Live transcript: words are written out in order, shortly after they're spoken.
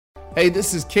Hey,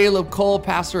 this is Caleb Cole,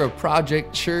 pastor of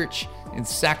Project Church in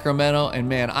Sacramento. And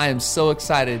man, I am so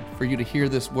excited for you to hear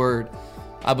this word.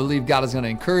 I believe God is going to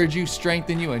encourage you,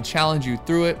 strengthen you, and challenge you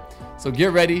through it. So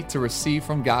get ready to receive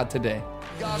from God today.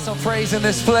 God, some praise in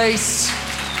this place.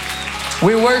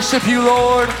 We worship you,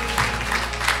 Lord.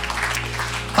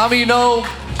 How many know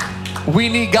we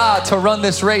need God to run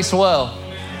this race well?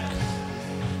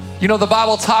 You know, the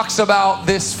Bible talks about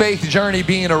this faith journey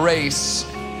being a race.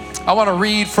 I want to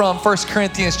read from 1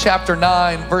 Corinthians chapter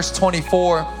 9, verse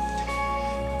 24.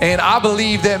 And I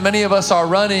believe that many of us are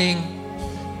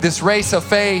running this race of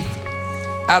faith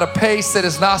at a pace that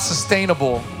is not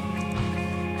sustainable.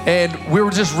 And we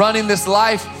were just running this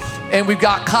life and we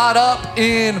got caught up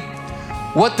in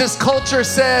what this culture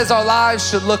says our lives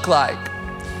should look like.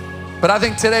 But I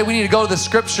think today we need to go to the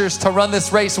scriptures to run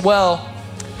this race well.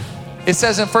 It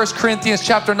says in 1 Corinthians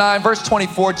chapter 9, verse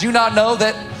 24, do you not know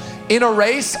that in a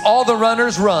race, all the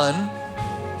runners run?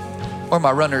 Where are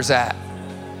my runners at?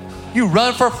 You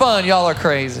run for fun, y'all are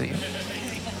crazy.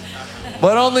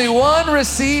 But only one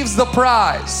receives the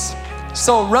prize.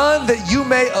 So run that you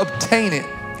may obtain it.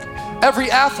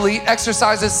 Every athlete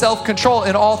exercises self-control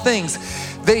in all things.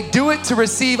 They do it to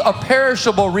receive a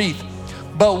perishable wreath,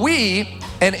 but we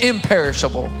an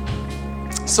imperishable.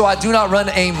 So I do not run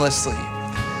aimlessly.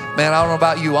 Man, I don't know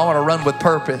about you. I want to run with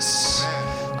purpose.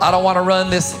 I don't want to run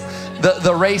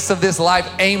the race of this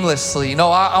life aimlessly.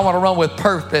 No, I want to run with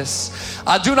purpose.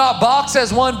 I do not box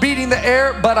as one beating the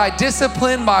air, but I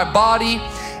discipline my body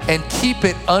and keep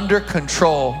it under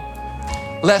control,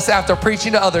 lest after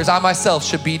preaching to others, I myself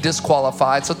should be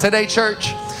disqualified. So today,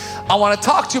 church, I want to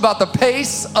talk to you about the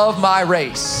pace of my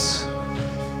race,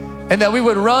 and that we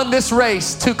would run this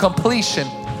race to completion.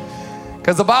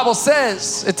 Because the Bible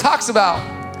says, it talks about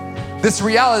this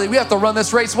reality. We have to run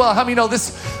this race well. How many know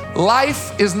this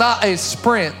life is not a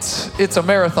sprint, it's a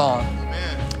marathon?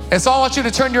 Amen. And so I want you to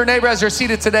turn to your neighbor as you're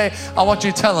seated today. I want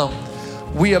you to tell them,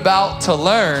 we about to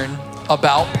learn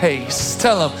about pace.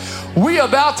 Tell them, we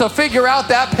about to figure out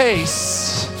that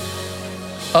pace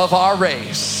of our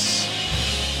race.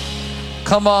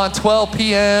 Come on, 12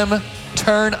 p.m.,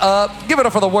 turn up. Give it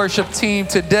up for the worship team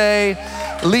today,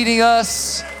 leading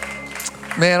us.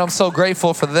 Man, I'm so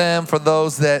grateful for them, for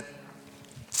those that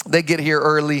they get here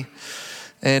early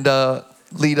and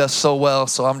lead us so well.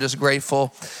 So I'm just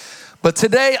grateful. But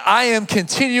today I am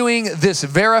continuing this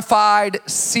Verified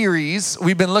series.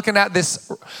 We've been looking at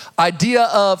this idea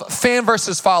of fan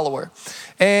versus follower.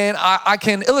 And I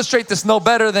can illustrate this no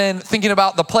better than thinking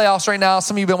about the playoffs right now.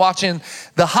 Some of you have been watching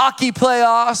the hockey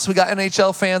playoffs. We got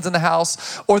NHL fans in the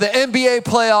house. Or the NBA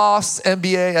playoffs.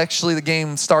 NBA, actually the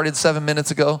game started 7 minutes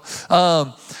ago.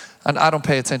 And I don't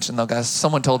pay attention though, guys.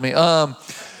 Someone told me.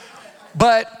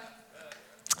 But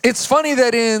it's funny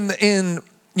that in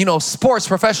sports,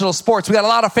 professional sports, we got a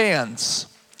lot of fans.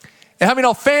 And how many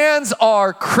know fans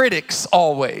are critics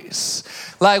always?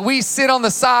 Like we sit on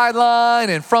the sideline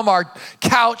and from our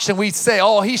couch and we say,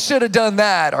 oh, he should have done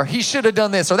that, or he should have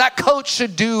done this, or that coach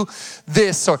should do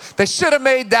this, or they should have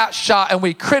made that shot, and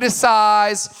we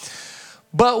criticize.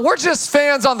 But we're just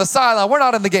fans on the sideline. We're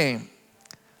not in the game.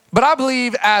 But I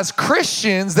believe as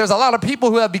Christians, there's a lot of people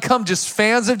who have become just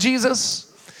fans of Jesus.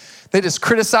 They just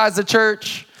criticize the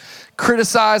church,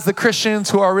 criticize the Christians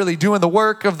who are really doing the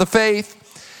work of the faith.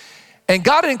 And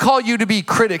God didn't call you to be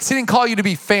critics. He didn't call you to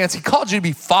be fans. He called you to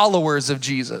be followers of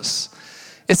Jesus.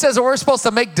 It says that we're supposed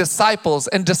to make disciples,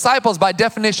 and disciples by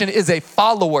definition is a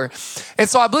follower. And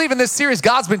so I believe in this series,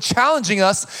 God's been challenging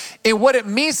us in what it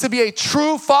means to be a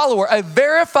true follower, a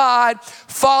verified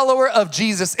follower of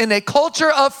Jesus in a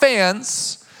culture of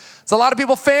fans. There's a lot of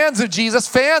people fans of Jesus,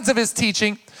 fans of his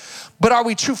teaching, but are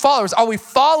we true followers? Are we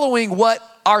following what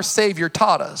our Savior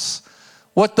taught us,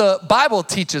 what the Bible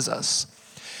teaches us?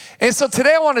 And so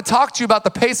today I want to talk to you about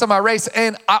the pace of my race,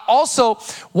 and I also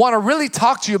want to really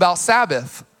talk to you about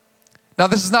Sabbath. Now,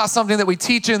 this is not something that we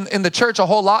teach in the church a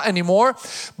whole lot anymore,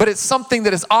 but it's something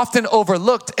that is often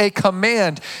overlooked, a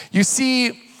command. You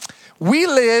see, we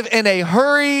live in a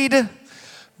hurried,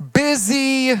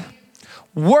 busy,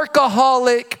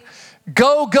 workaholic,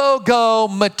 go,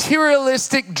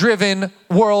 materialistic-driven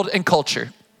world and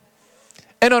culture.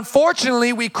 And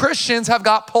unfortunately, we Christians have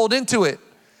got pulled into it,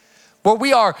 where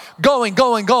we are going,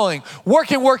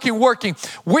 working.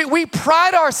 We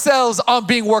pride ourselves on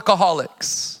being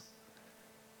workaholics.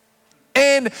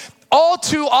 And all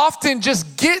too often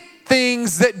just get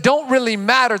things that don't really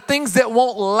matter, things that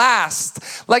won't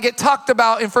last. Like it talked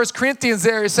about in 1 Corinthians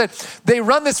there, it said they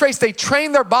run this race, they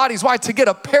train their bodies. Why? To get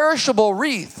a perishable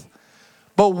wreath.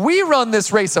 But we run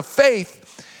this race of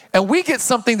faith and we get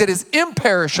something that is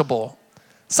imperishable,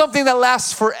 something that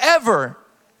lasts forever.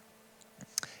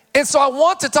 And so I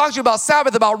want to talk to you about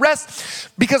Sabbath, about rest,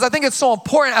 because I think it's so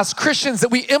important as Christians that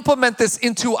we implement this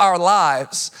into our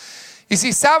lives. You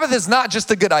see, Sabbath is not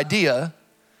just a good idea.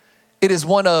 It is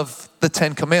one of the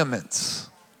 10 commandments.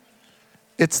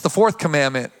 It's the 4th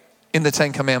commandment in the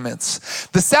 10 commandments.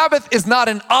 The Sabbath is not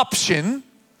an option.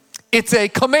 It's a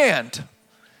command.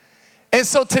 And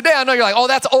so today, I know you're like, oh,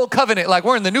 that's old covenant. Like,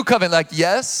 we're in the new covenant. Like,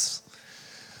 yes.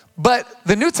 But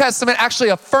the New Testament actually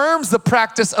affirms the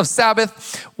practice of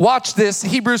Sabbath. Watch this,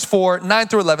 Hebrews 4, 9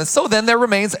 through 11. So then there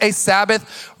remains a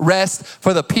Sabbath rest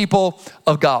for the people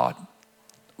of God.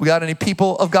 We got any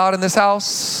people of God in this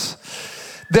house?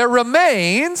 There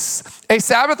remains a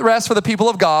Sabbath rest for the people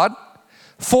of God.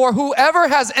 For whoever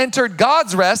has entered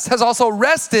God's rest has also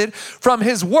rested from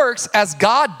his works as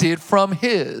God did from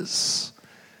his.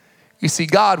 You see,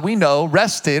 God, we know,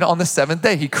 rested on the 7th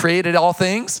day. He created all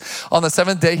things. On the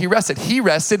 7th day, he rested. He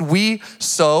rested. We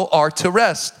so are to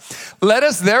rest. Let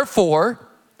us therefore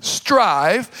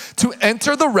strive to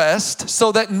enter the rest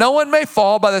so that no one may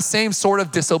fall by the same sort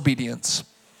of disobedience.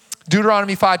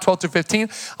 Deuteronomy 5, 12 through 15.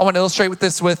 I want to illustrate with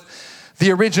this with the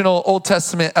original Old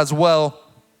Testament as well.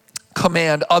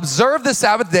 Command, observe the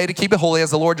Sabbath day to keep it holy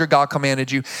as the Lord your God commanded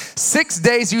you. 6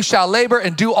 days you shall labor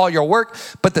and do all your work,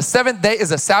 but the 7th day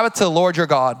is a Sabbath to the Lord your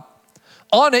God.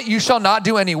 On it you shall not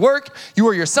do any work, you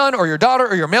or your son or your daughter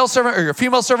or your male servant or your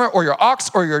female servant or your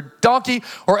ox or your donkey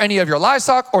or any of your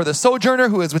livestock or the sojourner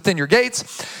who is within your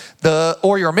gates,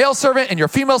 or your male servant and your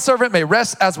female servant may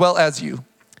rest as well as you.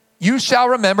 You shall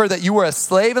remember that you were a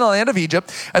slave in the land of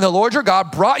Egypt, and the Lord your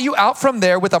God brought you out from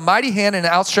there with a mighty hand and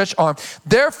an outstretched arm.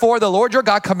 Therefore, the Lord your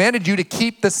God commanded you to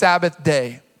keep the Sabbath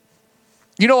day.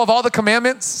 You know, of all the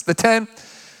commandments, the 10,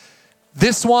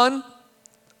 this one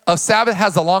of Sabbath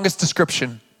has the longest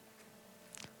description.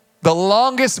 The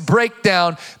longest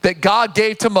breakdown that God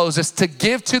gave to Moses to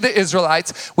give to the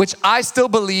Israelites, which I still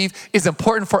believe is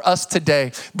important for us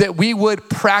today, that we would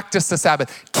practice the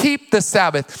Sabbath. Keep the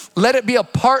Sabbath. Let it be a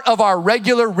part of our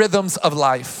regular rhythms of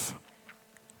life.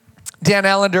 Dan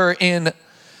Allender in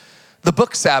the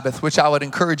book Sabbath, which I would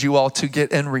encourage you all to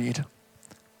get and read,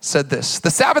 said this: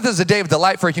 the Sabbath is a day of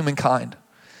delight for humankind.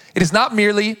 It is not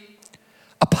merely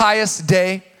a pious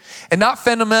day, and not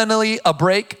fundamentally a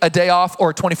break, a day off, or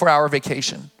a 24-hour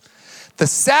vacation. The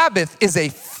Sabbath is a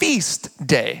feast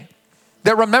day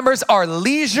that remembers our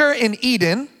leisure in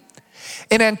Eden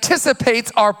and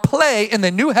anticipates our play in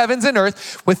the new heavens and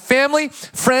earth with family,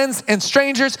 friends, and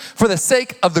strangers for the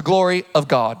sake of the glory of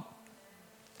God.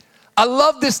 I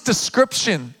love this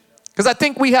description because I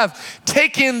think we have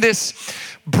taken this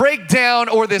breakdown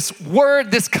or this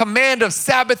word, this command of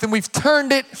Sabbath, and we've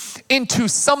turned it into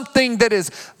something that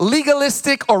is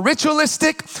legalistic or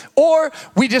ritualistic, or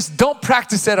we just don't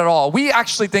practice it at all. We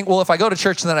actually think, well, if I go to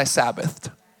church, then I Sabbathed.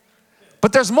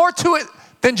 But there's more to it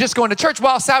than just going to church.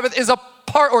 While Sabbath is a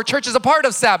part, or church is a part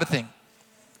of Sabbathing.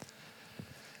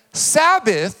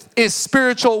 Sabbath is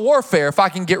spiritual warfare, if I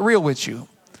can get real with you.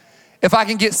 If I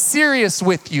can get serious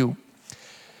with you.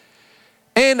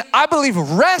 And I believe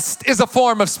rest is a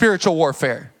form of spiritual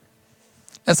warfare.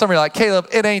 And some of you are like, Caleb,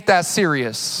 it ain't that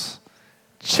serious.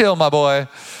 Chill, my boy.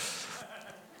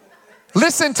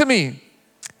 Listen to me.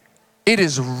 It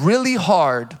is really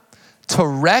hard to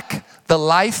wreck the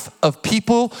life of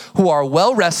people who are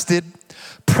well rested,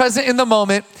 present in the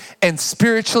moment, and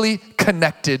spiritually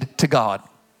connected to God.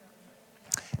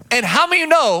 And how many of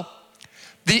you know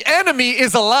the enemy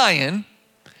is a lion,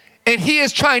 and he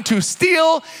is trying to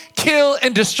steal, kill,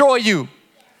 and destroy you.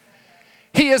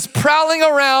 He is prowling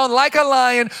around like a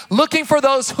lion, looking for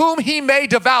those whom he may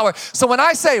devour. So when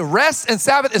I say rest and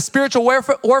Sabbath is spiritual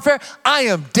warfare, I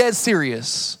am dead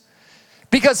serious.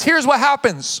 Because here's what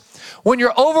happens. When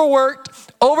you're overworked,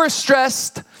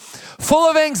 overstressed, full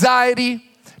of anxiety,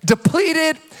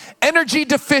 depleted, energy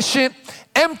deficient,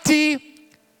 empty,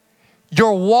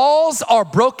 your walls are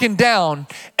broken down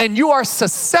and you are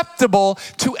susceptible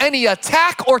to any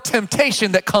attack or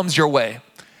temptation that comes your way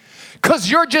because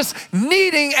you're just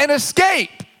needing an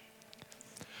escape.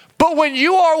 But when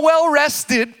you are well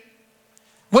rested,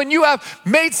 when you have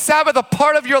made Sabbath a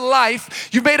part of your life,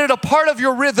 you've made it a part of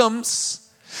your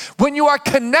rhythms, when you are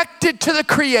connected to the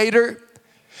Creator,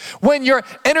 when your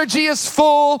energy is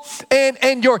full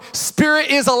and your spirit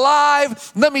is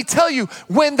alive, let me tell you,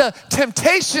 when the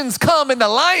temptations come and the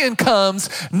lion comes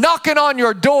knocking on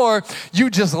your door,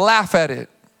 you just laugh at it.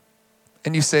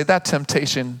 And you say, that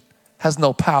temptation has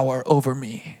no power over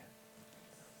me.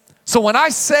 So when I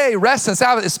say rest and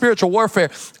Sabbath is spiritual warfare,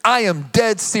 I am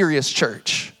dead serious,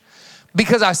 church.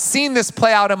 Because I've seen this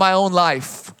play out in my own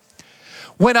life.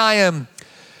 When I am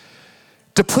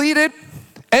depleted,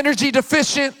 energy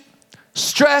deficient,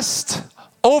 stressed,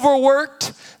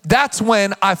 overworked, that's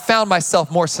when I found myself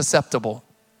more susceptible.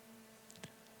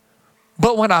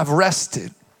 But when I've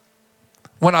rested,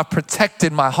 when I've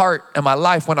protected my heart and my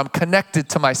life, when I'm connected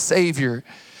to my Savior,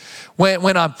 when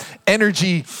my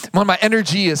energy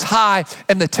is high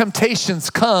and the temptations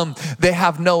come, they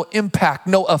have no impact,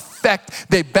 no effect.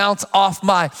 They bounce off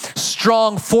my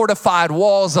strong, fortified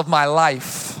walls of my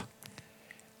life.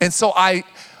 And so I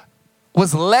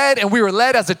was led, and we were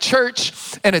led as a church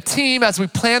and a team as we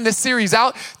planned this series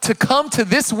out to come to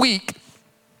this week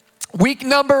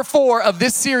number 4 of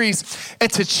this series,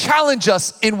 and to challenge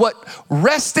us in what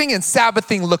resting and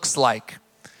Sabbathing looks like.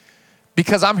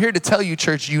 Because I'm here to tell you,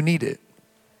 church, you need it.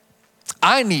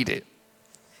 I need it.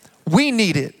 We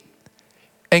need it.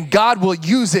 And God will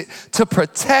use it to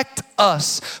protect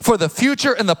us for the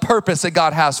future and the purpose that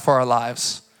God has for our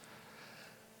lives.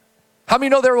 How many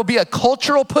know there will be a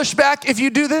cultural pushback if you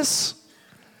do this?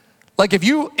 Like if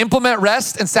you implement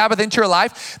rest and Sabbath into your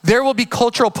life, there will be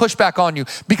cultural pushback on you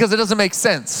because it doesn't make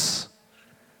sense.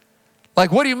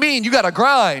 Like, what do you mean you gotta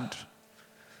grind?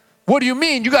 What do you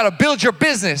mean you gotta build your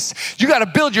business? You gotta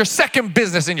build your second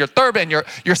business and your third and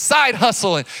your side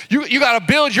hustle, and you gotta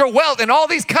build your wealth and all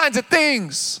these kinds of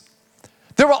things.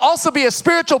 There will also be a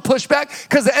spiritual pushback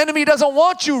because the enemy doesn't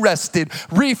want you rested,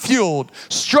 refueled,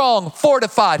 strong,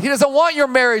 fortified. He doesn't want your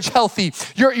marriage healthy,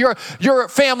 your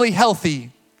family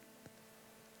healthy.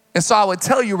 And so I would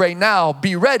tell you right now,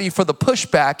 be ready for the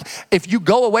pushback if you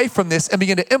go away from this and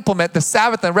begin to implement the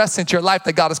Sabbath and rest into your life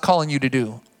that God is calling you to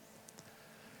do.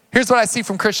 Here's what I see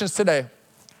from Christians today.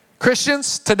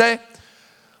 Christians today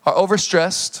are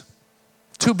overstressed,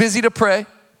 too busy to pray,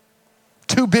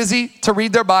 too busy to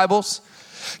read their Bibles,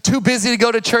 too busy to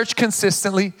go to church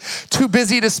consistently, too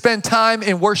busy to spend time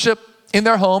in worship in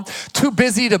their home, too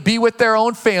busy to be with their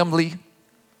own family.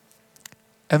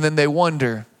 And then they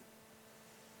wonder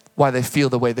why they feel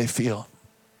the way they feel.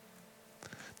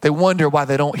 They wonder why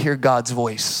they don't hear God's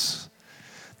voice.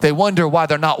 They wonder why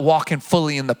they're not walking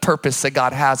fully in the purpose that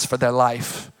God has for their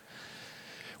life.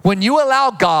 When you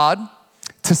allow God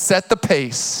to set the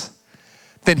pace,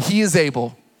 then He is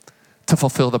able to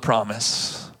fulfill the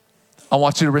promise. I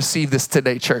want you to receive this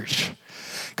today, church.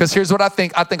 Because here's what I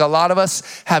think. I think a lot of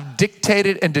us have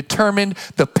dictated and determined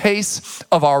the pace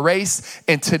of our race.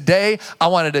 And today, I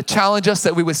wanted to challenge us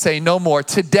that we would say no more.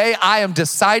 Today, I am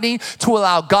deciding to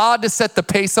allow God to set the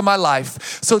pace of my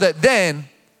life so that then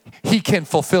He can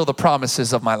fulfill the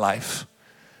promises of my life.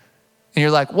 And you're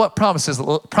like, what promises?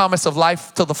 Promise of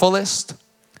life to the fullest?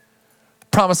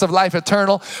 Promise of life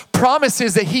eternal?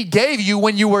 Promises that He gave you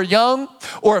when you were young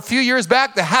or a few years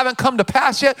back that haven't come to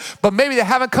pass yet, but maybe they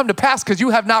haven't come to pass because you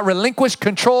have not relinquished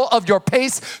control of your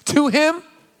pace to Him.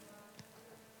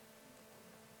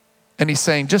 And He's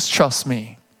saying, just trust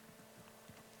me.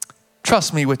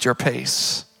 Trust me with your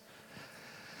pace.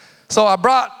 So I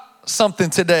brought something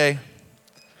today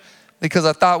because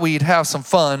I thought we'd have some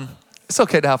fun. It's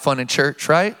okay to have fun in church,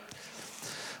 right?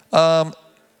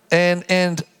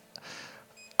 And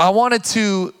I wanted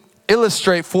to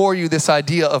illustrate for you this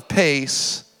idea of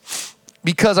pace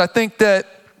because I think that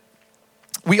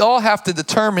we all have to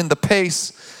determine the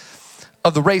pace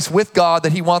of the race with God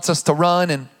that He wants us to run.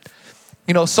 And,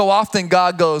 you know, so often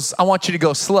God goes, I want you to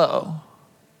go slow.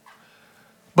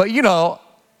 But, you know,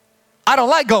 I don't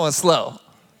like going slow.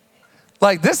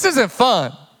 Like, this isn't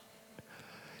fun.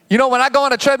 You know, when I go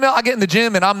on a treadmill, I get in the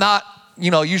gym and I'm not, you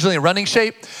know, usually in running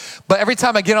shape. But every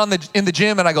time I get in the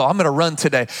gym and I go, I'm gonna run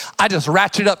today, I just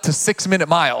ratchet up to 6-minute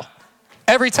mile.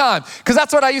 Every time. Because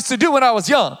that's what I used to do when I was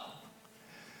young.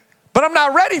 But I'm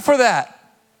not ready for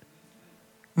that.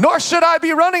 Nor should I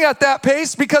be running at that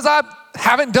pace because I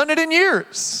haven't done it in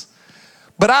years.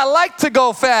 But I like to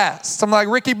go fast. I'm like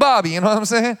Ricky Bobby, you know what I'm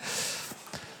saying?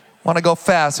 Want to go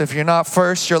fast. If you're not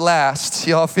first, you're last.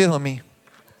 Y'all feeling me?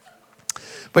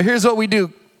 But here's what we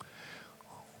do.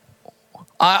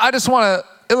 I just want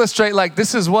to illustrate, like,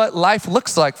 this is what life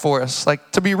looks like for us,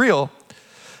 like, to be real.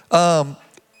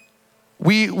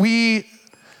 We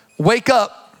wake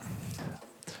up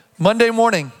Monday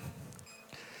morning.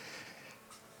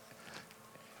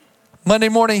 Monday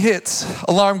morning hits,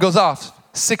 alarm goes off,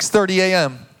 6:30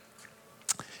 a.m.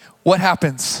 What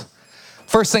happens?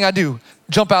 First thing I do,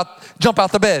 jump out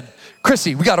the bed.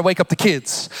 Chrissy, we got to wake up the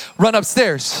kids. Run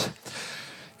upstairs.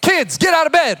 Kids, get out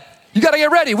of bed. You got to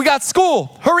get ready. We got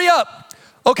school. Hurry up.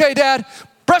 Okay, Dad,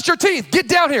 brush your teeth. Get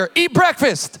down here. Eat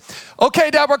breakfast.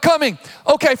 Okay, Dad, we're coming.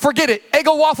 Okay, forget it.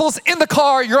 Eggo waffles in the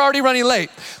car. You're already running late.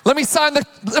 Let me sign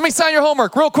your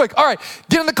homework real quick. All right,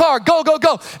 get in the car. Go, go,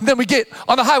 go. And then we get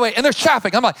on the highway and there's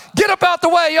traffic. I'm like, get up out the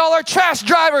way. Y'all are trash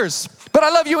drivers. but I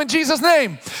love you in Jesus'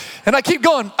 name. And I keep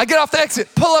going. I get off the exit,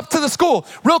 pull up to the school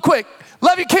real quick.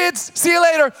 Love you kids. See you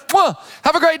later. Mwah.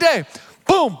 Have a great day.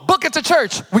 Boom, book it to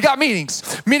church. We got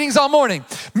meetings. Meetings all morning.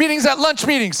 Meetings at lunch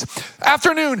meetings.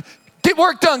 Afternoon, get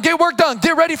work done. Get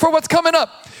ready for what's coming up.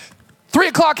 3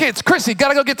 o'clock hits. Chrissy,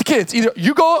 gotta go get the kids. Either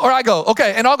you go or I go.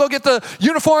 Okay, and I'll go get the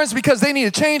uniforms because they need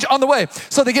a change on the way.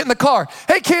 So they get in the car.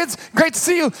 Hey kids, great to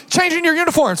see you. Changing your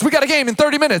uniforms. We got a game in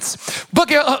 30 minutes.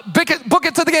 Book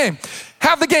it to the game.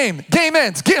 Have the game. Game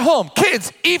ends. Get home.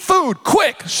 Kids, eat food.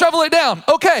 Quick. Shovel it down.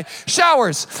 Okay.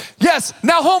 Showers. Yes.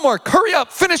 Now homework. Hurry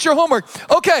up. Finish your homework.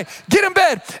 Okay. Get in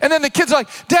bed. And then the kids are like,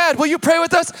 Dad, will you pray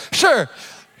with us? Sure.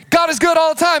 God is good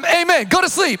all the time. Amen. Go to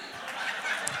sleep.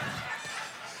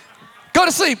 Go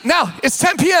to sleep. Now, it's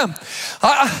 10 p.m.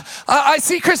 I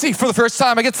see Chrissy for the first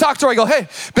time. I get to talk to her. I go, hey,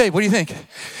 babe, what do you think?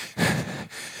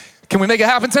 Can we make it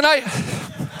happen tonight?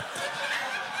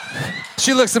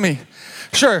 She looks at me.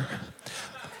 Sure.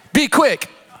 Be quick.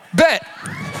 Bet.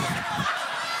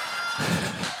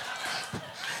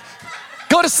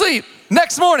 Go to sleep.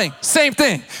 Next morning, same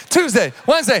thing. Tuesday,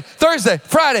 Wednesday, Thursday,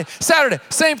 Friday, Saturday,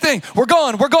 same thing. We're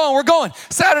going.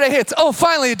 Saturday hits. Oh,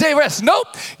 finally a day of rest. Nope.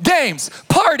 Games,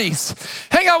 parties,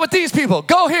 hang out with these people.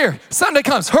 Go here. Sunday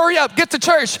comes. Hurry up. Get to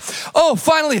church. Oh,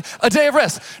 finally a day of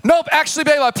rest. Nope. Actually,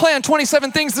 babe, I planned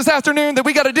 27 things this afternoon that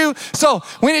we got to do. So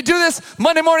we need to do this.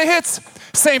 Monday morning hits.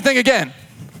 Same thing again.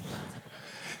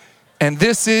 And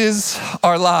this is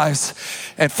our lives.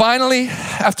 And finally,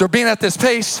 after being at this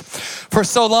pace for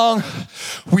so long,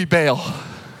 we bail.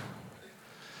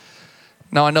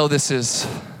 Now I know this is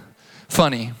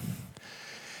funny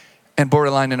and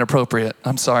borderline inappropriate.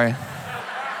 I'm sorry.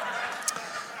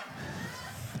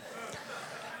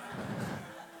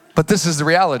 But this is the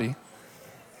reality.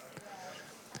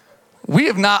 We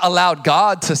have not allowed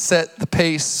God to set the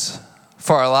pace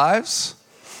for our lives.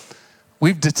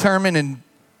 We've determined and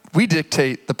we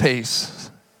dictate the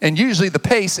pace. And usually the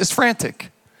pace is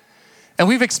frantic. And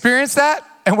we've experienced that,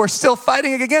 and we're still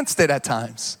fighting against it at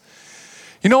times.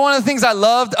 You know, one of the things I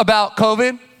loved about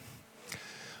COVID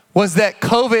was that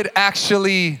COVID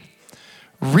actually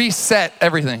reset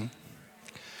everything.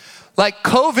 Like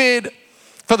COVID,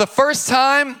 for the first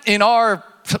time in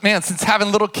since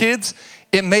having little kids,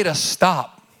 it made us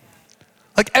stop.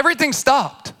 Like everything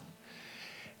stopped.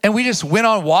 And we just went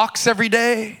on walks every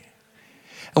day.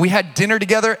 And we had dinner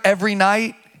together every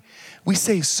night. We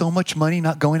saved so much money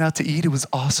not going out to eat. It was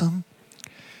awesome.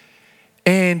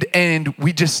 And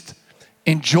we just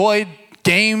enjoyed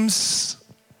games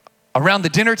around the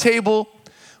dinner table.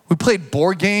 We played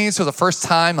board games for the first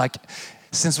time, like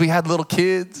since we had little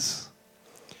kids.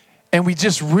 And we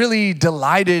just really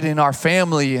delighted in our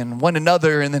family and one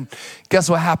another. And then guess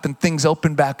what happened? Things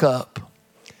opened back up.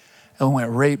 And we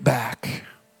went right back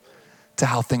to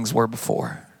how things were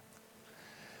before.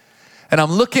 And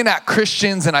I'm looking at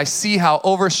Christians and I see how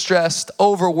overstressed,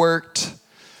 overworked,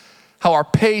 how our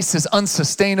pace is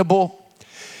unsustainable.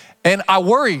 And I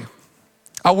worry.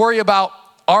 I worry about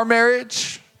our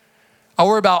marriage. I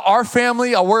worry about our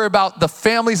family. I worry about the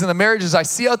families and the marriages I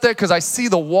see out there because I see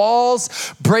the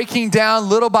walls breaking down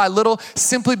little by little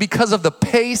simply because of the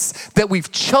pace that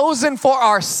we've chosen for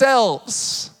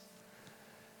ourselves.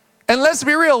 And let's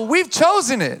be real, we've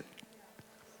chosen it.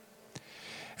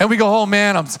 And we go, oh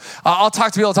man, I'll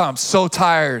talk to people all the time. I'm so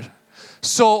tired,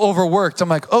 so overworked. I'm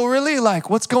like, oh really? Like,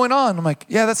 what's going on? I'm like,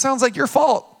 yeah, that sounds like your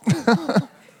fault.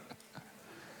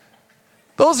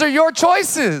 Those are your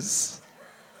choices.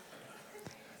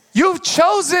 You've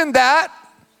chosen that.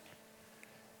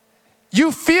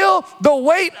 You feel the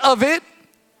weight of it,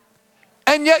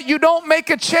 and yet you don't make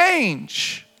a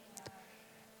change.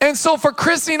 And so for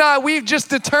Chrissy and I, we've just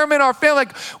determined our family,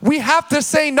 like, we have to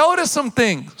say no to some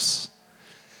things.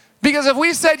 Because if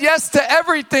we said yes to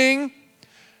everything,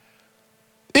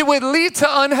 it would lead to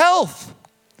unhealth.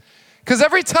 Because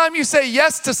every time you say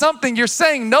yes to something, you're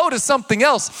saying no to something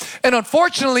else. And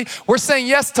unfortunately, we're saying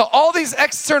yes to all these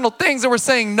external things, and we're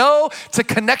saying no to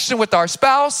connection with our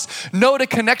spouse, no to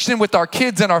connection with our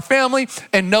kids and our family,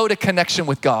 and no to connection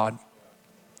with God.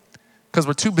 Because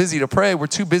we're too busy to pray. We're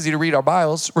too busy to read our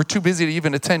Bibles. We're too busy to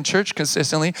even attend church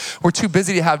consistently. We're too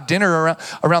busy to have dinner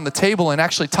around the table and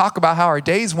actually talk about how our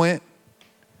days went.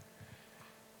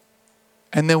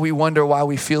 And then we wonder why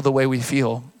we feel the way we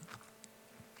feel.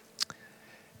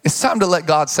 It's time to let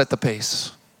God set the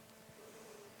pace.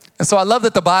 And so I love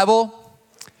that the Bible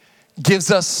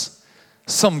gives us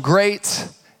some great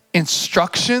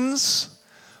instructions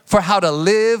for how to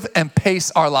live and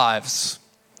pace our lives.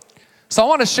 So I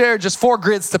want to share just 4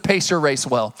 grids to pace your race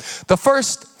well. The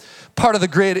first part of the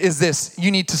grid is this.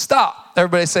 You need to stop.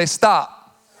 Everybody say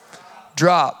stop.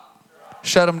 Drop.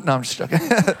 Shut them. No, I'm just joking.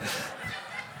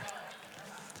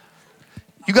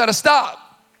 You got to stop.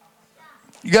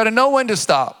 You got to know when to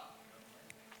stop.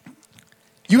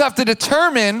 You have to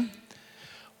determine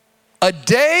a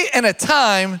day and a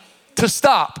time to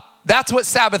stop. That's what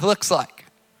Sabbath looks like.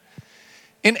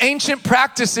 In ancient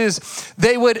practices,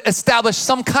 they would establish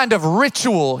some kind of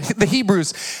ritual. The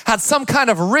Hebrews had some kind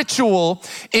of ritual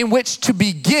in which to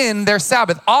begin their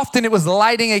Sabbath. Often it was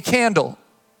lighting a candle.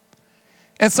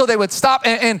 And so they would stop,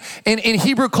 and in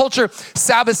Hebrew culture,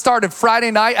 Sabbath started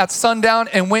Friday night at sundown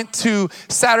and went to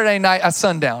Saturday night at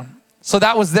sundown. So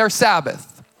that was their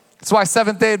Sabbath. That's why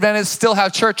Seventh-day Adventists still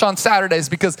have church on Saturdays,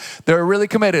 because they're really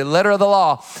committed. Letter of the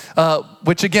law,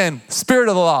 which again, spirit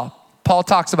of the law. Paul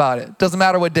talks about it. Doesn't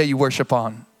matter what day you worship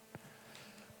on.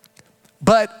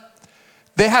 But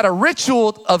they had a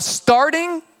ritual of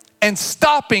starting and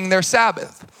stopping their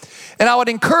Sabbath. And I would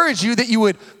encourage you that you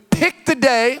would pick the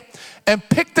day and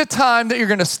pick the time that you're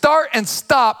going to start and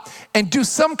stop and do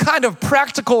some kind of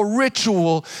practical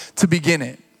ritual to begin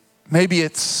it. Maybe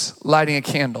it's lighting a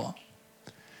candle.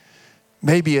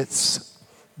 Maybe it's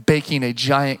baking a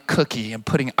giant cookie and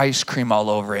putting ice cream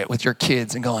all over it with your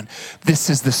kids and going, this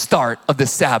is the start of the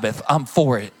Sabbath. I'm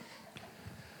for it.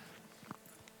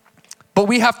 But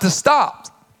we have to stop.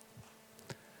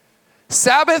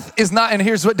 Sabbath is not, and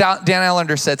here's what Dan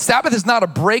Allender said, Sabbath is not a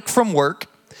break from work.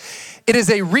 It is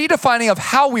a redefining of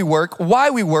how we work,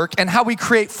 why we work, and how we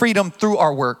create freedom through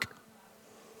our work.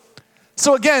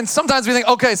 So again, sometimes we think,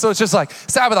 okay, so it's just like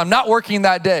Sabbath, I'm not working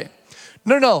that day.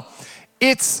 No.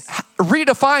 It's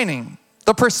redefining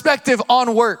the perspective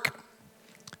on work.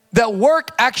 That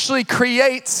work actually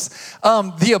creates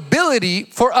the ability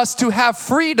for us to have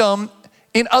freedom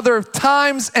in other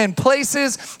times and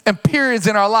places and periods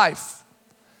in our life.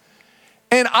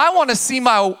 And I want to see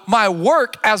my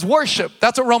work as worship.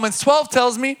 That's what Romans 12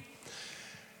 tells me. It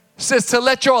says to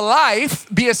let your life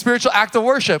be a spiritual act of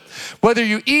worship. Whether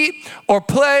you eat or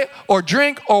play or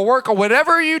drink or work or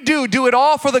whatever you do, do it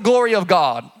all for the glory of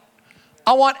God.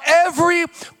 I want every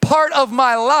part of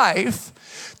my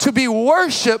life to be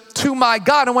worship to my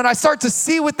God. And when I start to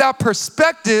see with that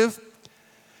perspective,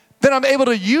 then I'm able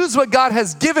to use what God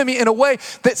has given me in a way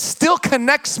that still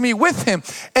connects me with him.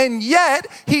 And yet,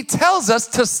 he tells us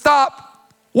to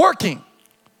stop working.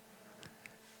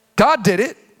 God did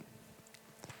it.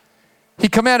 He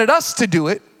commanded us to do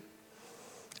it.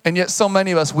 And yet so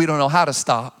many of us, we don't know how to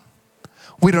stop.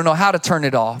 We don't know how to turn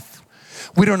it off.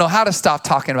 We don't know how to stop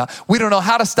talking about it. We don't know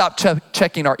how to stop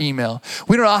checking our email.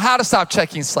 We don't know how to stop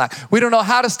checking Slack. We don't know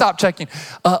how to stop checking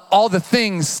all the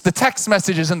things, the text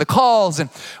messages and the calls. And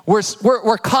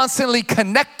we're constantly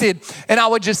connected. And I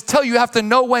would just tell you, you have to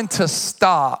know when to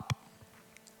stop.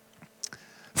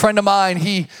 A friend of mine,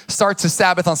 he starts his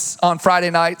Sabbath on Friday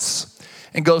nights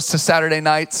and goes to Saturday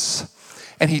nights.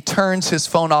 And he turns his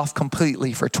phone off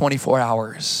completely for 24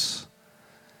 hours.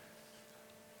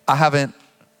 I haven't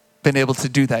been able to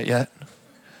do that yet.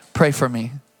 Pray for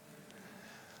me.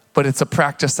 But it's a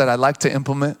practice that I like to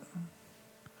implement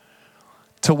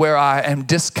to where I am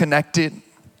disconnected.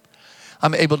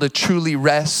 I'm able to truly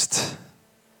rest,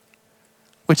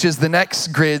 which is the next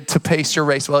grid to pace your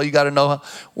race. Well, you got to know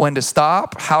when to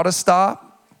stop, how to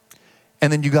stop,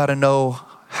 and then you got to know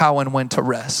how and when to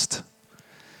rest.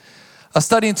 A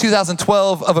study in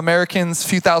 2012 of Americans, a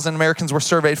few thousand Americans were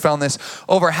surveyed, found this.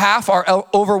 Over half are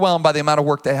overwhelmed by the amount of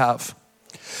work they have.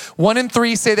 1 in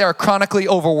 3 say they are chronically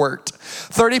overworked.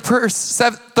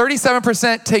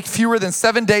 37% take fewer than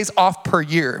 7 days off per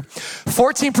year.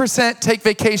 14% take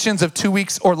vacations of 2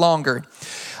 weeks or longer.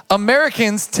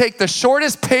 Americans take the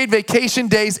shortest paid vacation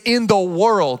days in the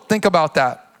world. Think about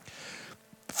that.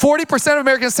 40% of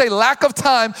Americans say lack of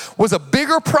time was a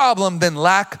bigger problem than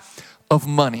lack of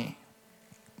money.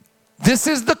 This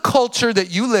is the culture that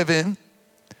you live in,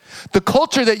 the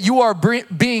culture that you are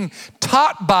being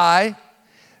taught by,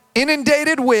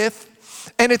 inundated with,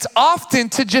 and it's often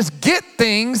to just get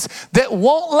things that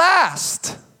won't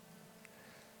last.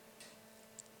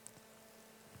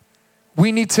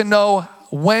 We need to know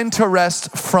when to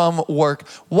rest from work.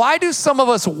 Why do some of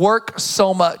us work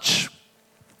so much?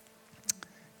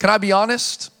 Can I be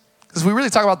honest? Because we really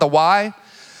talk about the why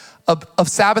of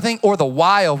Sabbathing, or the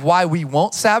why of why we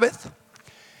won't Sabbath.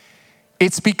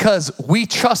 It's because we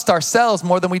trust ourselves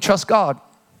more than we trust God.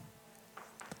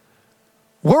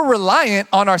 We're reliant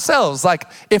on ourselves. Like,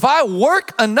 if I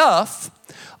work enough,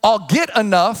 I'll get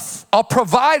enough, I'll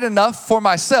provide enough for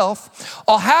myself,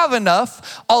 I'll have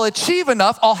enough, I'll achieve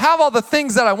enough, I'll have all the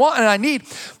things that I want and I need.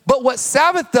 But what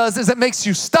Sabbath does is it makes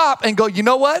you stop and go, you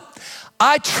know what?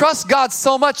 I trust God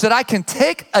so much that I can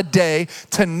take a day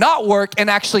to not work and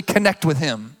actually connect with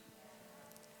him.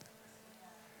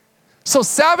 So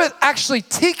Sabbath actually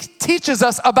teaches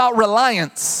us about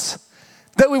reliance.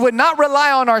 That we would not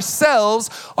rely on ourselves,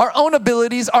 our own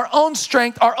abilities, our own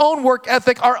strength, our own work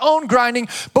ethic, our own grinding,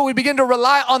 but we begin to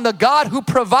rely on the God who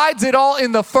provides it all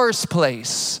in the first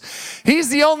place. He's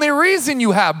the only reason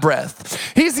you have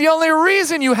breath. He's the only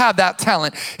reason you have that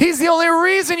talent. He's the only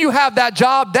reason you have that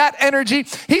job, that energy.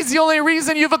 He's the only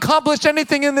reason you've accomplished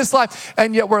anything in this life,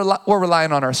 and yet we're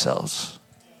relying on ourselves.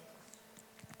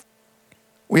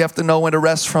 We have to know when to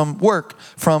rest from work,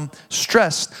 from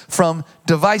stress, from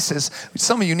devices.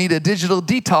 Some of you need a digital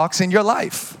detox in your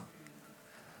life.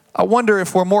 I wonder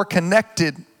if we're more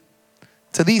connected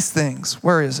to these things.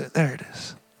 Where is it? There it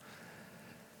is.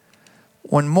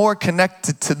 We're more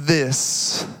connected to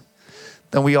this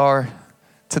than we are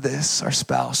to this, our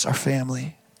spouse, our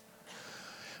family.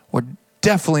 We're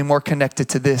definitely more connected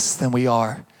to this than we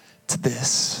are to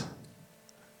this.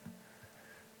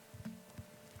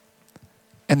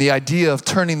 And the idea of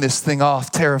turning this thing off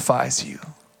terrifies you.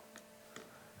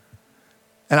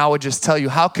 And I would just tell you,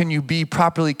 how can you be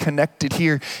properly connected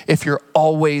here if you're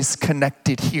always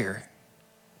connected here?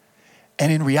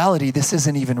 And in reality, this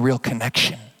isn't even real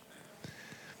connection.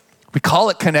 We call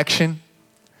it connection.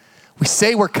 We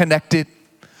say we're connected.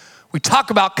 We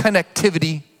talk about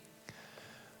connectivity,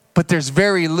 but there's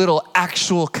very little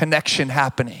actual connection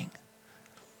happening.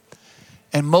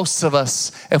 And most of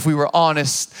us, if we were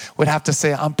honest, would have to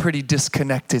say, I'm pretty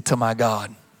disconnected to my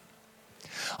God.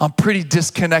 I'm pretty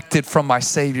disconnected from my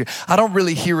Savior. I don't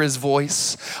really hear his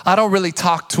voice. I don't really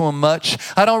talk to him much.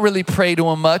 I don't really pray to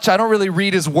him much. I don't really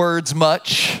read his words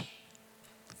much.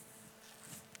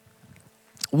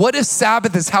 What if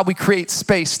Sabbath is how we create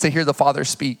space to hear the Father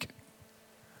speak?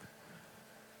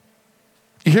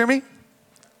 You hear me?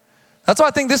 That's why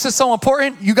I think this is so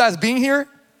important, you guys being here.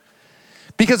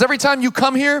 Because every time you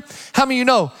come here, how many of you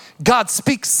know God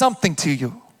speaks something to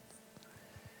you?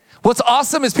 What's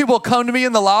awesome is people will come to me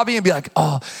in the lobby and be like,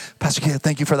 oh, Pastor Caleb,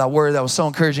 thank you for that word. That was so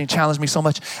encouraging, challenged me so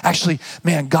much. Actually,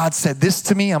 man, God said this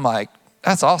to me. I'm like,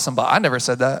 that's awesome, but I never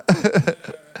said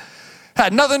that.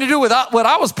 Had nothing to do with what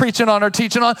I was preaching on or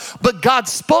teaching on, but God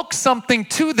spoke something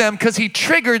to them because he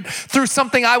triggered through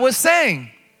something I was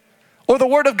saying. Or the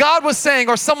word of God was saying,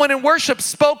 or someone in worship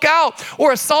spoke out,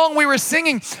 or a song we were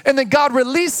singing, and then God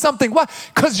released something. Why?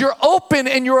 Because you're open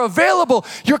and you're available.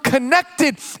 You're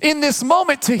connected in this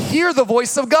moment to hear the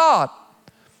voice of God.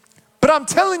 But I'm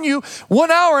telling you,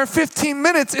 1 hour and 15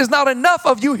 minutes is not enough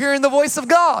of you hearing the voice of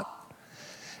God.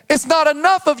 It's not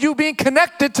enough of you being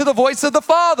connected to the voice of the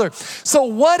Father. So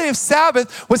what if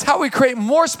Sabbath was how we create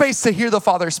more space to hear the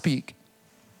Father speak?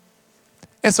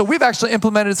 And so we've actually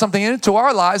implemented something into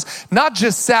our lives, not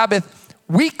just Sabbath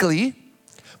weekly,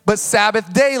 but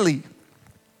Sabbath daily.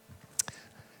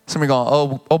 Some of you are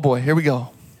going, oh boy, here we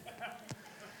go.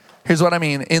 Here's what I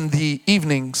mean. In the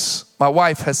evenings, my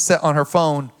wife has set on her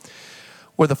phone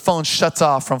where the phone shuts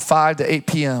off from 5 to 8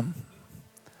 p.m.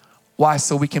 Why?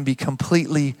 So we can be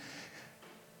completely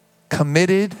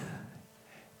committed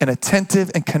and attentive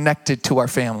and connected to our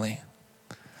family.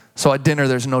 So at dinner,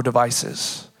 there's no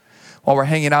devices. While we're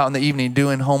hanging out in the evening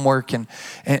doing homework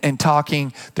and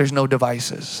talking, there's no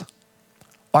devices.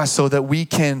 Why? So that we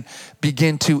can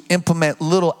begin to implement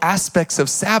little aspects of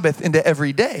Sabbath into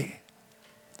every day.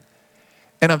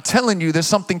 And I'm telling you, there's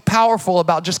something powerful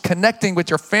about just connecting with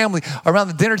your family around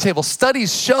the dinner table.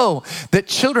 Studies show that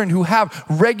children who have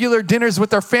regular dinners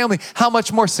with their family, how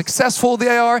much more successful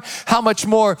they are, how much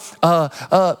more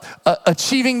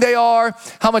achieving they are,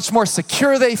 how much more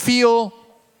secure they feel.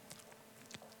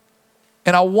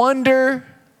 And I wonder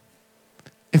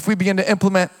if we begin to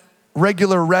implement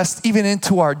regular rest even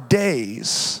into our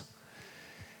days,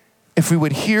 if we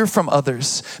would hear from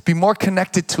others, be more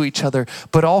connected to each other,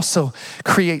 but also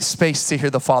create space to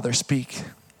hear the Father speak.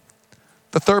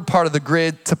 The third part of the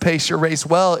grid to pace your race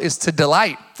well is to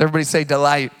delight. Everybody say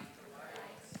delight.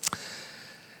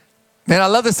 Man, I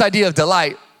love this idea of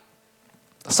delight.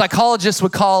 Psychologists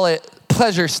would call it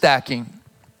pleasure stacking.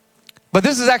 But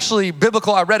this is actually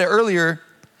biblical. I read it earlier.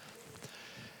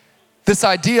 This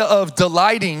idea of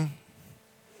delighting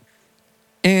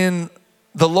in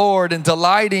the Lord and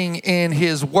delighting in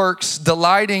his works,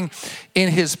 delighting in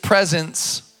his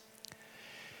presence.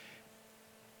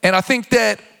 And I think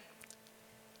that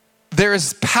there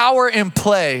is power in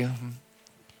play.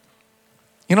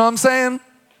 You know what I'm saying?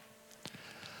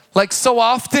 Like so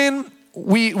often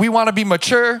we want to be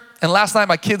mature. And last night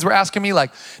my kids were asking me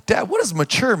like, Dad, what does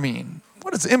mature mean?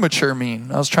 What does immature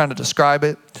mean? I was trying to describe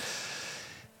it.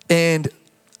 And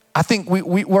I think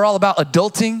we're all about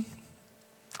adulting.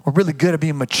 We're really good at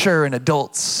being mature and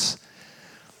adults.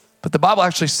 But the Bible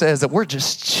actually says that we're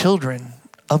just children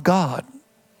of God.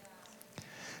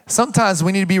 Sometimes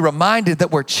we need to be reminded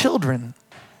that we're children,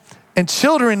 and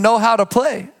children know how to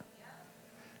play.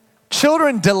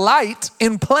 Children delight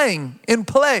in playing, in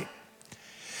play.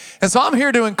 And so I'm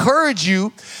here to encourage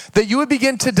you that you would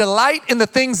begin to delight in the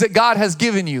things that God has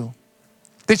given you.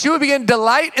 That you would begin to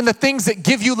delight in the things that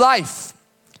give you life,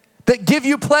 that give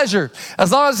you pleasure,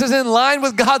 as long as it's in line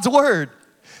with God's word.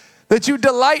 That you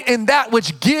delight in that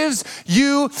which gives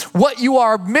you what you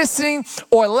are missing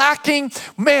or lacking.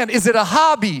 Man, is it a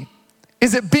hobby?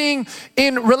 Is it being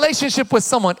in relationship with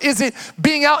someone? Is it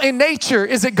being out in nature?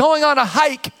 Is it going on a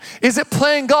hike? Is it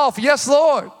playing golf? Yes,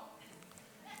 Lord.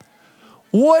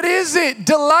 What is it?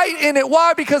 Delight in it.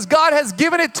 Why? Because God has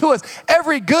given it to us.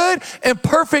 Every good and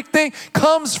perfect thing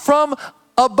comes from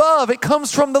above. It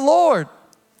comes from the Lord.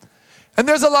 And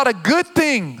there's a lot of good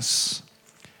things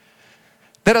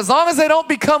that, as long as they don't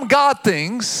become God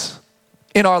things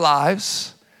in our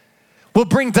lives, will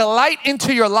bring delight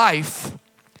into your life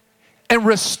and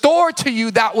restore to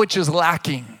you that which is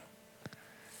lacking.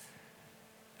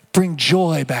 Bring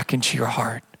joy back into your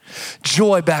heart,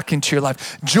 joy back into your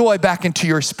life, joy back into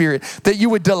your spirit, that you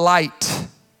would delight.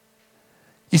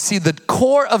 You see, the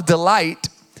core of delight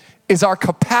is our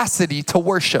capacity to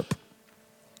worship.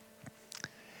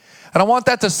 And I want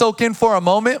that to soak in for a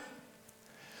moment,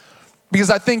 because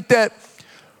I think that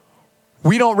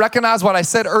we don't recognize what I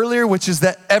said earlier, which is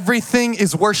that everything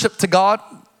is worship to God,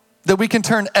 that we can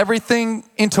turn everything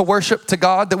into worship to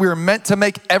God, that we were meant to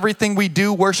make everything we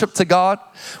do worship to God.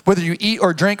 Whether you eat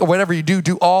or drink or whatever you do,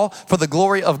 do all for the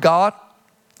glory of God.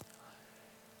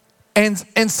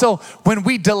 And so when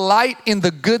we delight in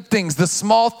the good things, the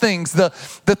small things, the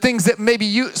things that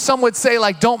maybe some would say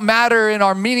like don't matter and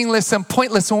are meaningless and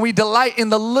pointless, when we delight in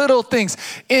the little things,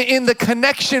 in the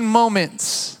connection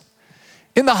moments,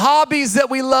 in the hobbies that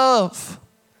we love,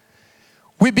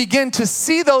 we begin to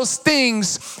see those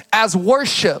things as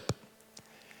worship.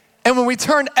 And when we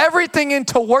turn everything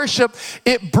into worship,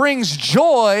 it brings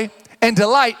joy and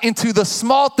delight into the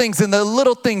small things and the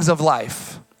little things of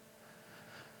life.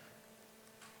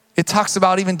 It talks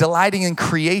about even delighting in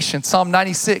creation. Psalm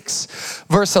 96,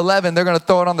 verse 11, they're going to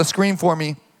throw it on the screen for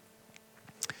me.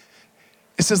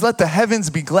 It says, let the heavens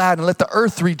be glad and let the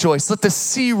earth rejoice. Let the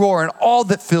sea roar and all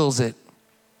that fills it.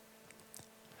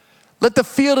 Let the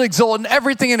field exult and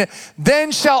everything in it.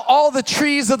 Then shall all the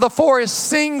trees of the forest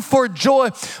sing for joy.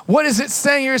 What is it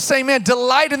saying? You're saying, man,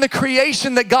 delight in the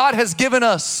creation that God has given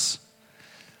us.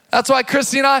 That's why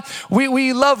Christy and I,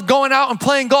 we love going out and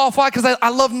playing golf. Why? Because I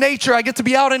love nature. I get to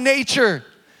be out in nature.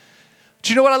 Do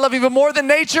you know what I love even more than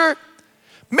nature?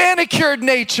 Manicured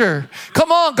nature. Come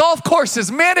on, golf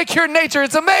courses, manicured nature.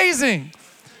 It's amazing.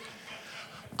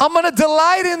 I'm going to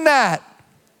delight in that.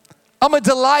 I'm going to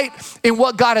delight in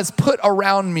what God has put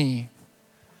around me.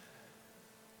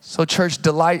 So church,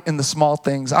 delight in the small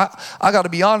things. I got to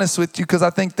be honest with you, because I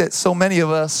think that so many of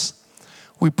us,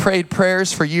 we prayed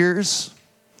prayers for years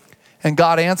and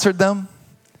God answered them.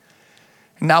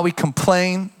 And now we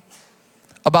complain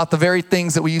about the very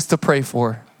things that we used to pray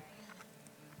for.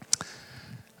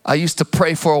 I used to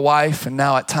pray for a wife, and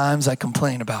now at times I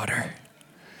complain about her.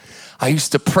 I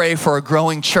used to pray for a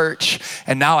growing church,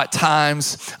 and now at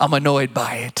times I'm annoyed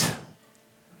by it.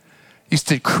 Used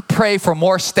to pray for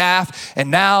more staff, and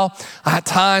now at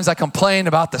times I complain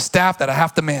about the staff that I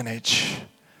have to manage.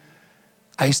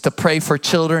 I used to pray for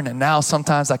children, and now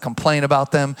sometimes I complain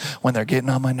about them when they're getting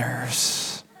on my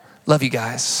nerves. Love you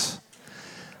guys.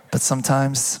 But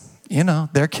sometimes,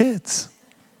 they're kids.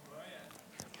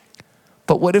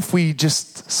 But what if we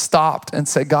just stopped and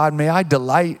said, God, may I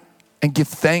delight and give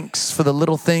thanks for the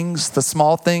little things, the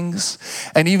small things,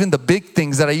 and even the big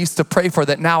things that I used to pray for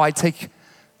that now I take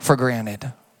for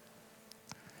granted.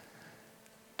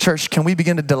 Church, can we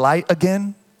begin to delight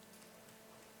again?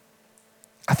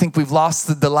 I think we've lost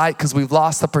the delight because we've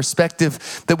lost the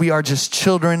perspective that we are just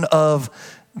children of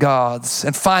God's.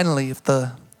 And finally, if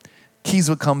the keys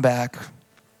would come back,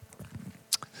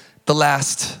 the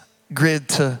last grid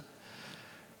to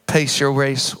pace your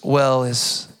race well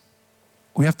is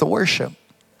we have to worship.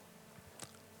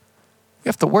 We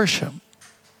have to worship.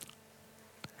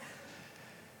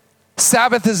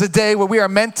 Sabbath is a day where we are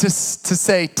meant to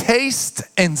say, taste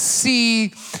and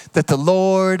see that the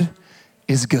Lord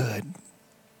is good.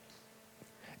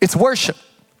 It's worship.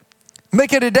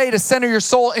 Make it a day to center your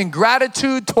soul in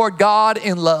gratitude toward God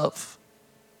in love.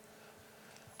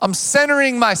 I'm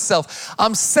centering myself.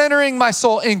 I'm centering my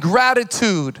soul in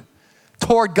gratitude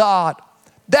toward God.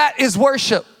 That is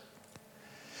worship.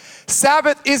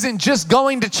 Sabbath isn't just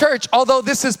going to church, although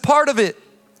this is part of it.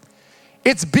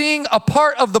 It's being a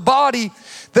part of the body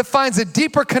that finds a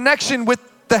deeper connection with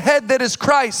the head that is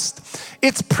Christ.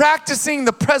 It's practicing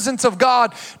the presence of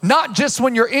God, not just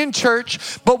when you're in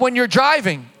church, but when you're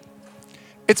driving.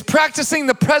 It's practicing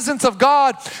the presence of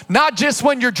God, not just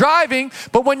when you're driving,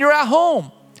 but when you're at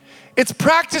home. It's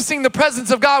practicing the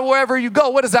presence of God wherever you go.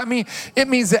 What does that mean? It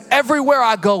means that everywhere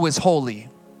I go is holy.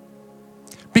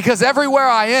 Because everywhere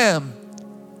I am,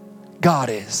 God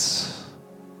is.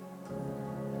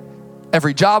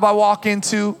 Every job I walk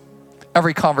into,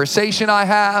 every conversation I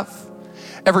have,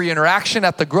 every interaction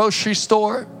at the grocery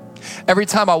store, every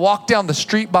time I walk down the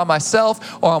street by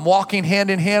myself or I'm walking hand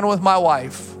in hand with my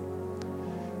wife,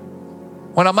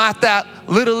 when I'm at that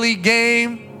Little League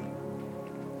game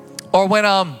or when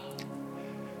I'm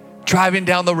driving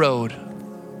down the road,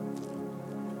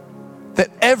 that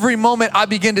every moment I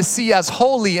begin to see as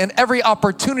holy, and every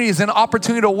opportunity is an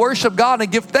opportunity to worship God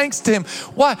and give thanks to Him.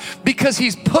 Why? Because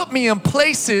He's put me in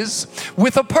places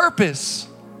with a purpose.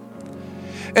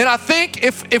 And I think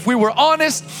if we were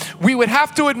honest, we would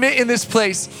have to admit in this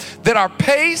place that our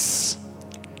pace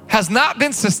has not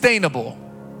been sustainable.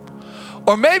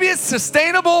 Or maybe it's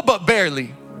sustainable, but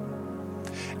barely.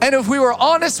 And if we were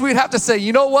honest, we'd have to say,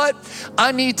 you know what?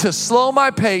 I need to slow my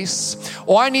pace,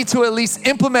 or I need to at least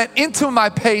implement into my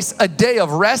pace a day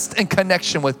of rest and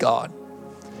connection with God.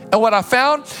 And what I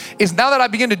found is now that I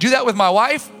begin to do that with my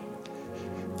wife,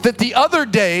 that the other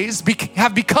days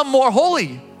have become more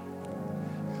holy.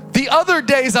 The other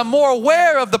days I'm more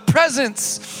aware of the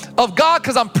presence of God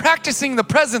because I'm practicing the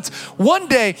presence one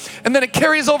day, and then it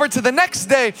carries over to the next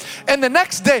day and the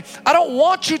next day. I don't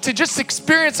want you to just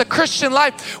experience a Christian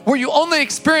life where you only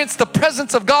experience the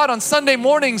presence of God on Sunday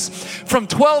mornings from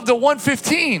 12 to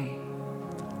 1:15.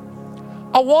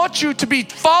 I want you to be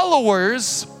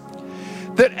followers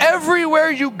that everywhere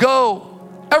you go,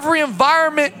 every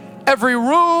environment, every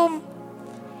room,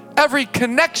 every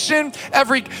connection,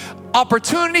 every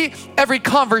opportunity, every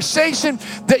conversation,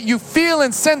 that you feel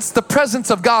and sense the presence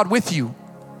of God with you.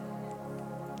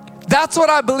 That's what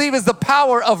I believe is the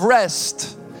power of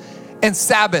rest and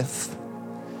Sabbath.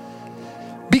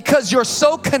 Because you're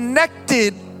so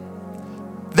connected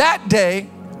that day,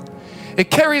 it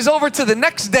carries over to the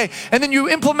next day, and then you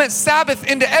implement Sabbath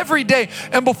into every day,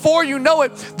 and before you know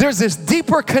it, there's this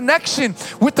deeper connection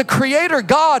with the Creator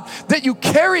God that you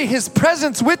carry His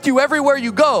presence with you everywhere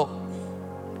you go.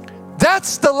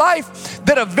 That's the life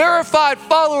that a verified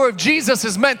follower of Jesus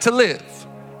is meant to live.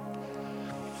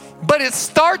 But it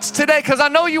starts today, because I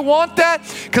know you want that,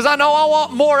 because I know I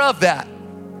want more of that.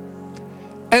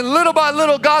 And little by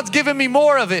little, God's given me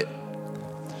more of it.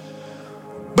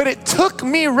 But it took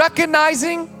me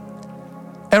recognizing,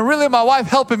 and really my wife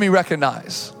helping me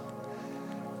recognize,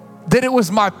 that it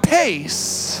was my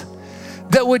pace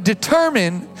that would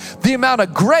determine the amount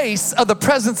of grace of the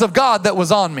presence of God that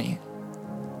was on me.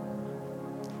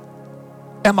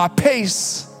 And my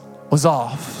pace was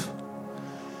off.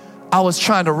 I was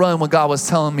trying to run when God was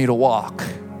telling me to walk.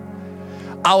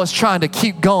 I was trying to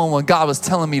keep going when God was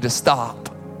telling me to stop.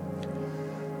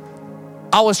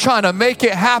 I was trying to make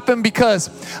it happen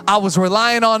because I was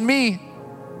relying on me.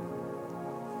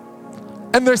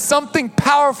 And there's something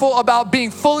powerful about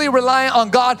being fully reliant on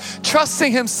God,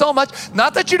 trusting Him so much.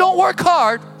 Not that you don't work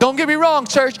hard. Don't get me wrong,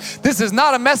 church. This is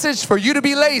not a message for you to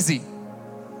be lazy.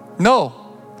 No.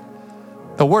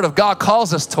 The Word of God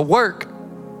calls us to work.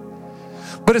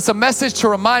 But it's a message to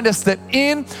remind us that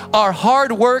in our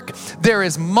hard work, there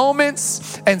is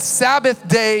moments and Sabbath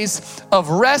days of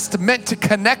rest meant to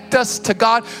connect us to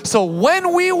God. So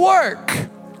when we work,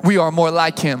 we are more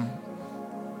like Him.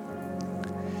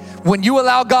 When you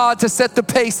allow God to set the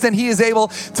pace, then He is able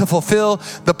to fulfill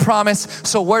the promise.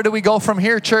 So where do we go from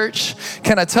here, church?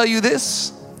 Can I tell you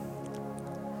this?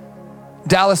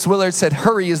 Dallas Willard said,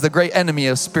 hurry is the great enemy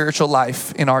of spiritual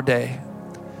life in our day.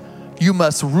 You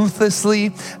must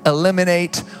ruthlessly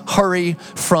eliminate hurry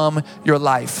from your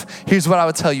life. Here's what I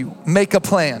would tell you. Make a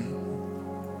plan.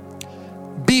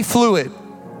 Be fluid.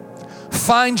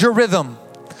 Find your rhythm.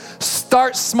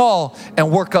 Start small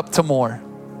and work up to more.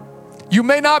 You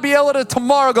may not be able to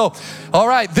tomorrow go, all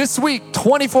right, this week,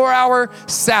 24-hour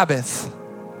Sabbath.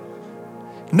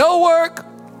 No work.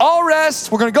 All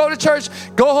rest. We're going to go to church,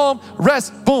 go home,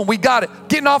 rest. Boom, we got it.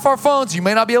 Getting off our phones. You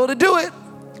may not be able to do it,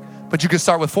 but you can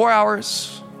start with 4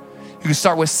 hours. You can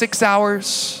start with 6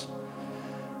 hours.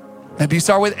 Maybe you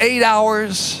start with 8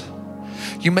 hours.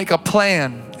 You make a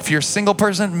plan. If you're a single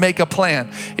person, make a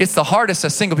plan. It's the hardest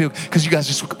as single people because you guys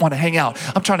just want to hang out.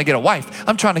 I'm trying to get a wife.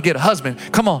 I'm trying to get a husband.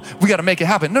 Come on, we got to make it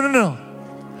happen. No.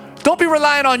 Don't be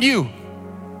relying on you.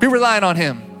 Be relying on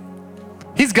Him.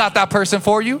 He's got that person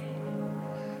for you.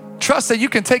 Trust that you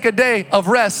can take a day of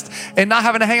rest and not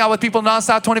having to hang out with people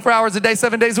nonstop 24 hours a day,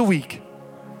 7 days a week.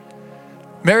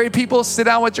 Married people, sit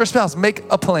down with your spouse. Make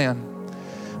a plan.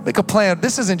 Make a plan.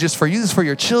 This isn't just for you. This is for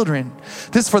your children.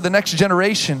 This is for the next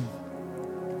generation.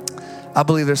 I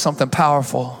believe there's something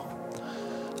powerful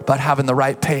about having the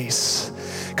right pace,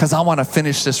 because I want to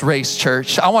finish this race,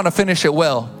 church. I want to finish it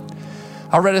well.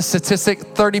 I read a statistic,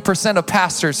 30% of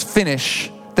pastors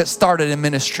finish that started in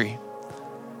ministry.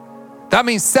 That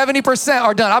means 70%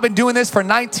 are done. I've been doing this for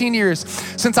 19 years.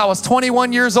 Since I was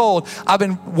 21 years old, I've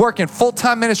been working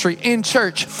full-time ministry in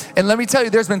church. And let me tell you,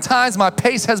 there's been times my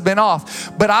pace has been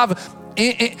off, but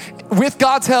with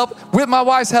God's help, with my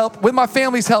wife's help, with my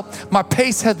family's help, my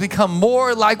pace has become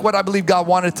more like what I believe God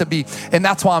wanted it to be. And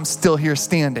that's why I'm still here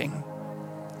standing.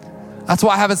 That's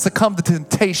why I haven't succumbed to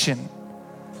temptation.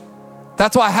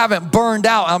 That's why I haven't burned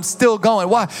out. I'm still going.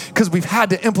 Why? Because we've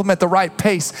had to implement the right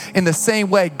pace. In the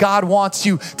same way, God wants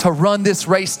you to run this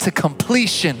race to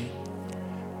completion.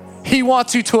 He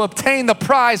wants you to obtain the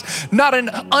prize, not an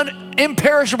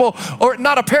imperishable, or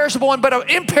not a perishable one, but an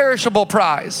imperishable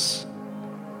prize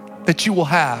that you will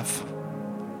have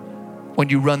when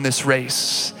you run this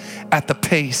race at the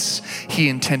pace He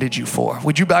intended you for.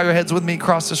 Would you bow your heads with me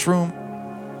across this room?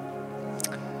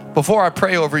 Before I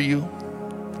pray over you,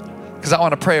 because I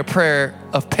want to pray a prayer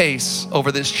of pace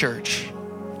over this church.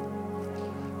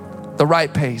 The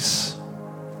right pace,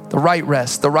 the right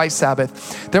rest, the right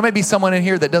Sabbath. There may be someone in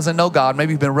here that doesn't know God.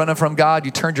 Maybe you've been running from God. You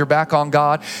turned your back on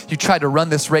God. You tried to run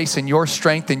this race in your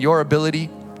strength and your ability.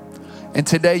 And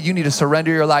today you need to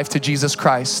surrender your life to Jesus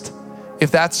Christ. If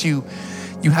that's you,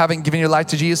 you haven't given your life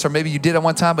to Jesus, or maybe you did at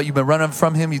one time, but you've been running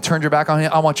from Him. You turned your back on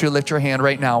Him. I want you to lift your hand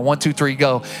right now. 1, 2, 3,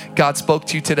 go. God spoke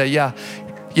to you today. Yeah.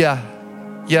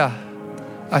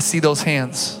 I see those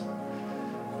hands.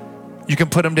 You can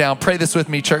put them down. Pray this with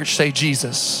me, church. Say,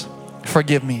 Jesus,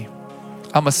 forgive me.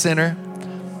 I'm a sinner,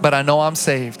 but I know I'm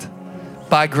saved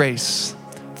by grace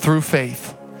through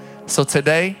faith. So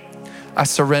today, I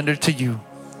surrender to you.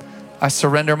 I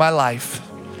surrender my life.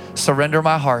 Surrender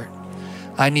my heart.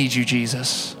 I need you,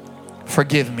 Jesus.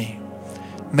 Forgive me.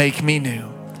 Make me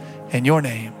new. In your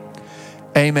name,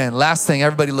 amen. Last thing,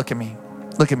 everybody look at me.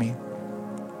 Look at me.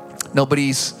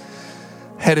 Nobody's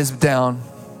head is down,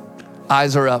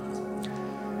 eyes are up.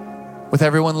 With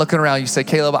everyone looking around, you say,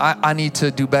 Caleb, I need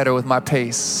to do better with my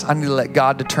pace. I need to let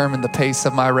God determine the pace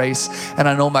of my race. And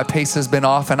I know my pace has been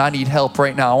off and I need help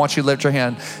right now. I want you to lift your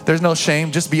hand. There's no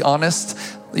shame. Just be honest.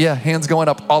 Yeah, hands going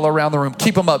up all around the room.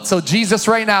 Keep them up. So Jesus,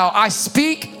 right now, I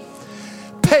speak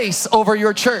pace over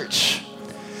your church.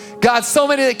 God, so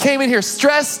many that came in here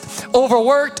stressed,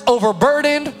 overworked,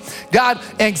 overburdened. God,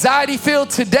 anxiety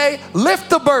filled today. Lift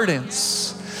the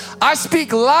burdens. I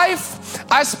speak life.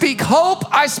 I speak hope.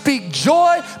 I speak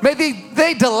joy. May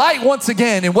they delight once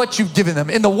again in what you've given them,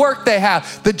 in the work they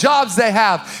have, the jobs they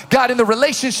have. God, in the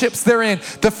relationships they're in,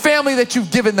 the family that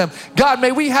you've given them. God,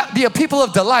 may we be a people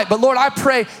of delight. But Lord, I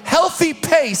pray healthy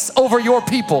pace over your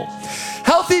people.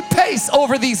 Healthy pace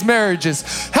over these marriages.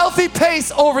 Healthy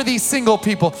pace over these single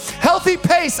people. Healthy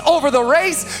pace over the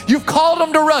race you've called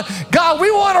them to run. God, we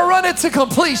want to run it to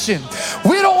completion.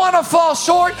 We don't want to fall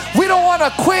short. We don't want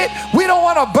to quit. We don't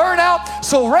want to burn out.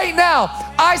 So right now,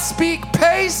 I speak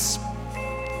pace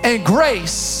and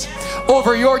grace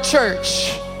over your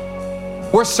church.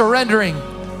 We're surrendering.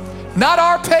 Not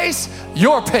our pace,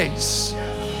 your pace.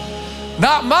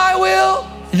 Not my will,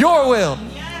 your will.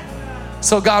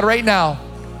 So God, right now,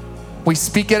 we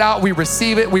speak it out, we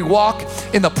receive it, we walk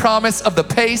in the promise of the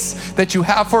pace that you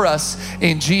have for us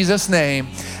in Jesus' name.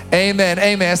 Amen,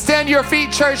 amen. Stand to your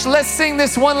feet, church. Let's sing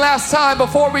this one last time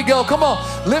before we go. Come on,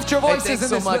 lift your voices in this place.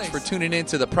 Thanks so much for tuning in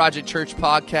to the Project Church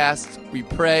podcast. We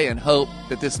pray and hope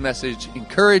that this message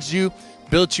encouraged you,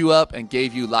 built you up, and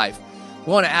gave you life.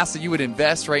 We want to ask that you would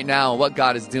invest right now in what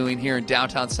God is doing here in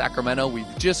downtown Sacramento. We've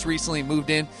just recently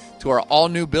moved in to our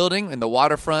all-new building in the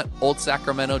waterfront, Old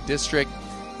Sacramento District.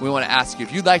 We want to ask you,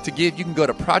 if you'd like to give, you can go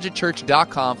to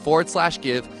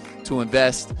projectchurch.com/give to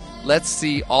invest. Let's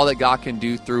see all that God can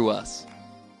do through us.